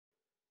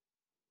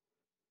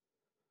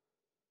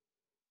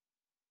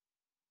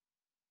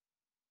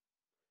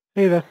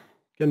Hey there,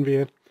 Genvi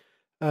here.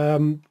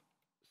 Um,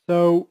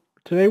 so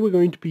today we're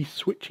going to be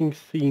switching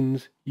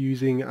scenes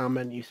using our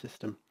menu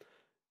system.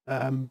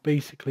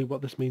 Basically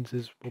what this means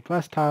is we'll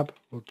press tab,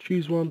 we'll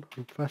choose one,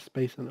 we'll press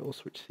space and it will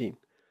switch scene.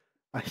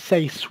 I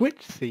say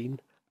switch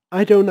scene,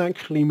 I don't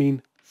actually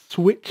mean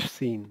switch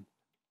scene,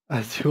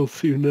 as you'll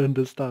soon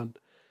understand.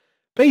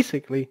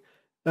 Basically,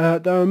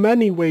 there are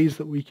many ways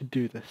that we could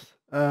do this.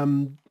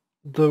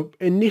 The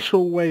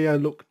initial way I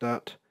looked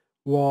at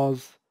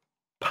was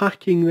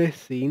packing this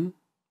scene,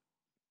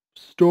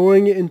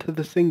 storing it into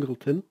the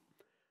singleton,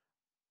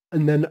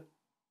 and then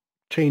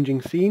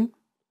changing scene.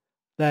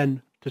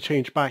 Then to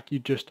change back, you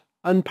just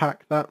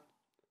unpack that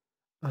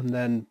and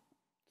then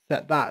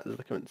set that as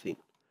the current scene.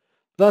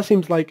 That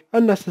seems like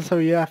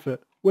unnecessary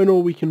effort when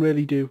all we can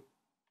really do,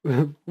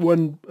 an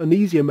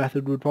easier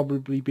method would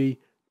probably be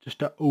just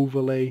to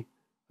overlay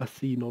a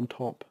scene on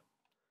top.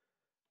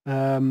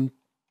 So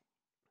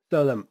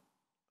then,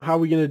 how are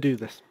we going to do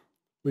this?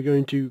 We're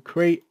going to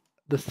create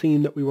the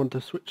scene that we want to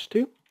switch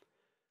to.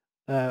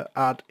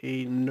 Add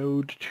a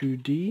node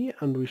 2D,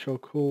 and we shall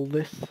call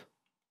this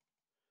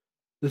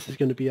is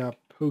going to be our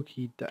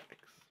Pokédex.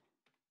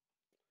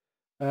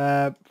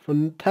 For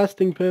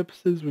testing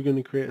purposes, we're going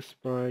to create a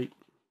sprite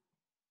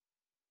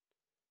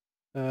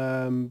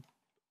and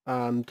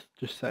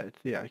just set it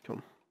to the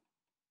icon.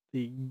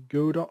 The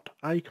Godot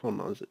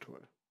icon, as it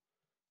were.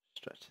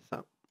 Stretch this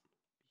out.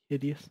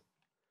 Hideous.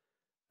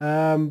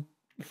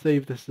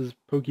 Save this as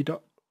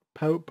Pokédex.tscn.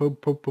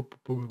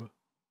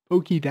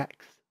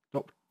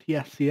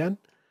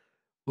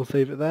 We'll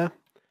save it there.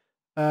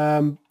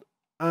 And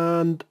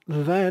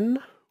then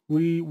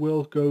we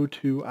will go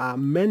to our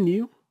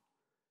menu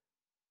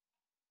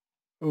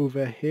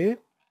over here.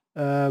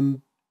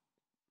 Now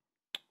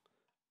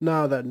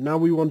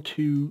we want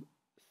to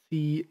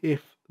see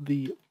if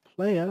the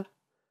player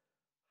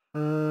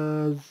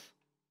has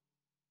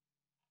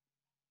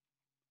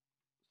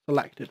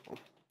selected one.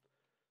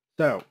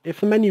 So if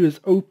the menu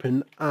is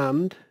open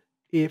and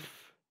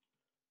if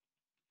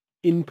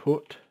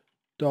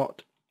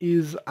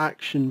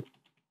input.isAction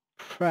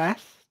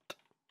pressed,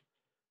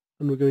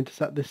 and we're going to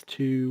set this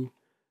to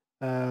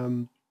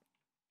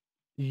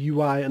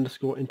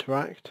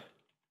UI_interact.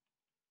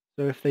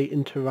 So if they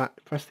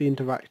press the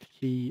interact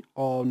key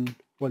on,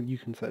 well, you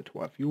can set it to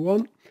whatever you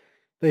want.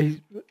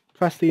 They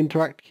press the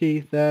interact key,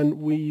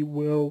 then we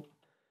will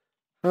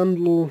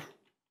handle,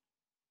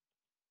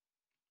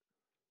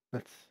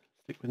 let's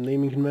stick with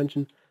naming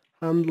convention,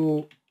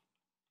 handle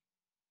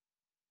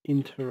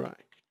interaction.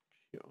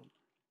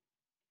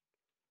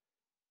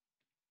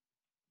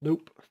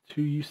 Nope,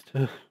 too used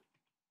to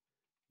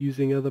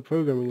using other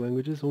programming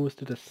languages, almost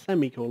did a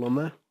semicolon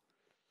there.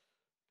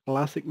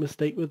 Classic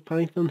mistake with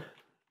Python,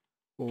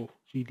 or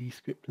GD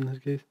script in this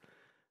case.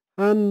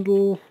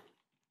 Handle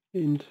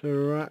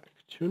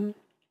interaction.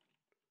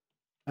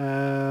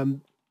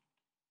 Then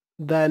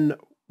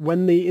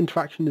when the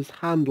interaction is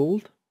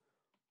handled,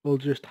 we'll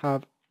just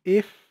have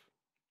if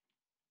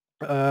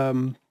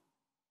current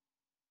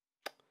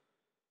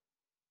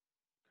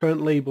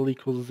label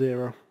equals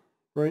 0,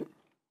 right?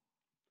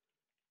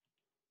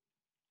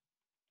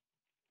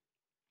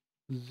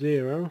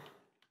 0,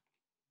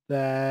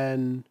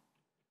 then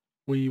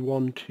we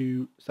want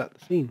to set the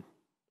scene.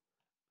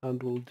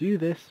 And we'll do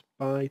this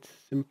by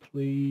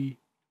simply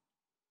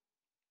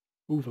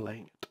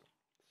overlaying it.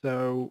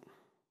 So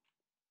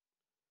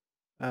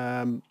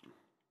var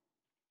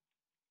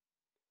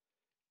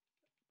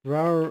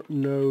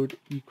node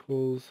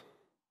equals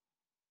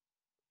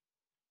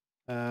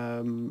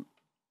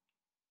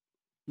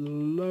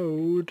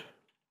load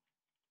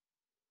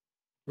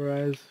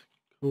res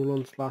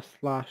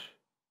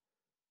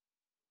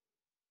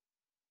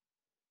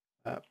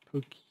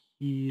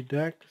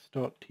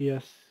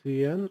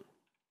Pokédex.tscn.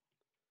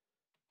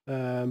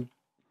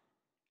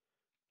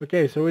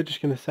 Okay, so we're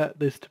just going to set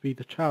this to be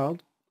the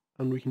child,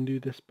 and we can do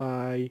this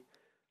by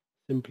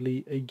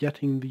simply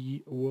getting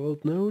the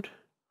world node.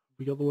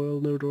 We got the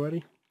world node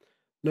already?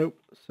 Nope.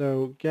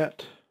 So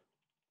get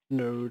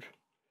node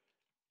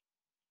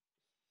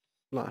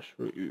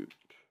 /root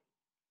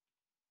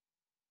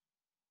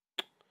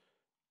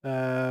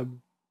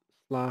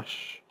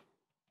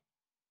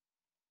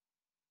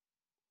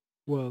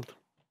 /world.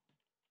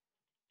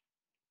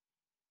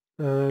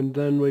 And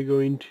then we're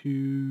going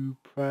to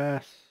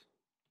press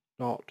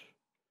dot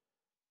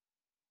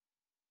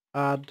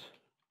add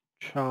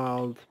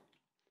child,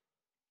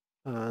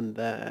 and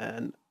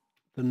then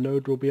the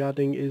node we'll be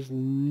adding is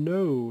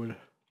node.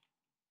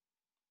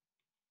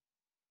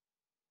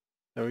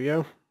 There we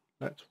go.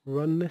 Let's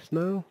run this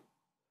now.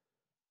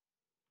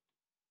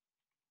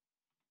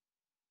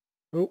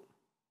 Oh.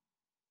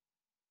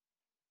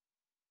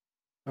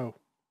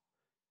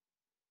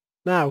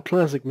 Now,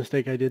 classic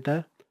mistake I did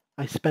there.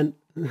 I spelt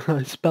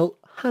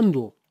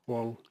handle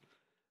wrong.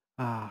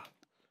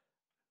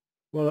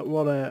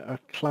 What a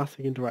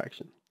classic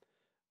interaction.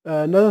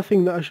 Another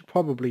thing that I should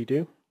probably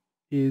do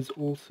is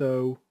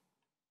also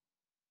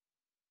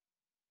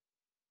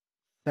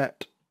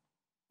set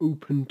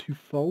open to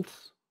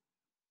false,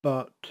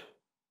 but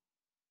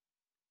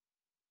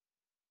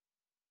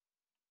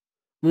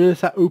I'm going to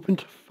set open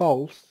to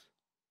false.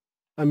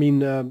 I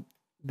mean,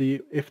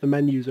 if the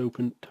menu is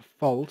open to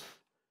false,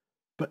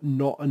 but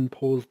not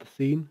unpause the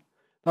scene.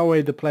 That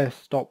way the player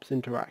stops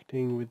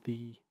interacting with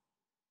the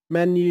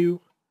menu,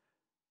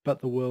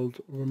 but the world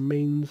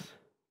remains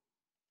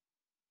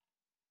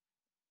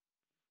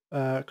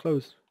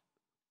closed.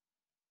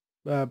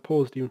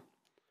 Paused even.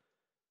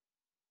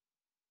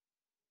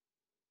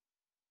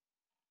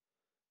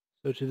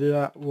 So to do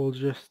that, we'll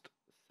just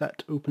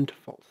set open to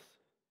false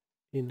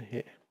in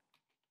here.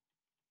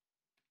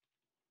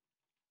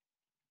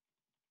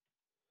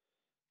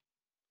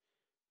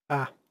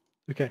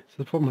 Okay, so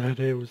the problem I had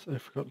here was I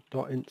forgot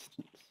dot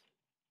instance.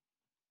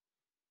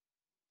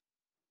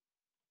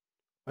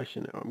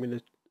 Actually, no, I'm going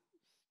to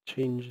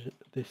change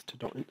this to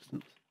dot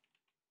instance.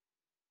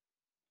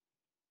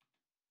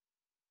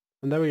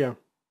 And there we go.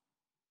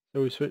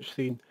 So we switch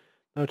scene.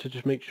 Now to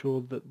just make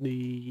sure that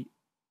the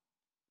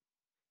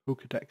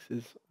Pokédex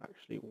is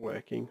actually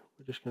working,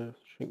 we're just going to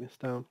shrink this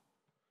down.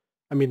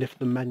 I mean, if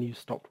the menu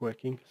stopped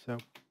working, so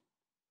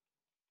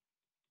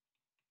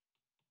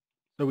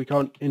we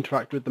can't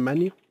interact with the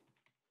menu.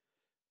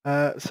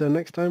 So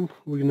next time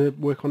we're going to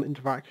work on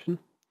interaction.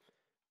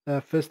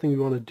 First thing we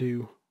want to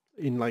do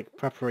in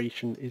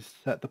preparation is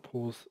set the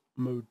pause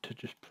mode to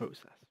just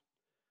process,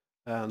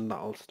 and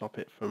that'll stop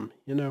it from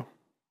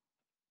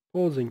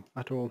pausing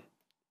at all,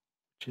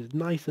 which is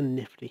nice and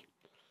nifty.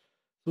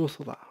 So we'll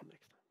sort that out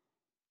next time.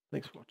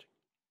 Thanks for watching.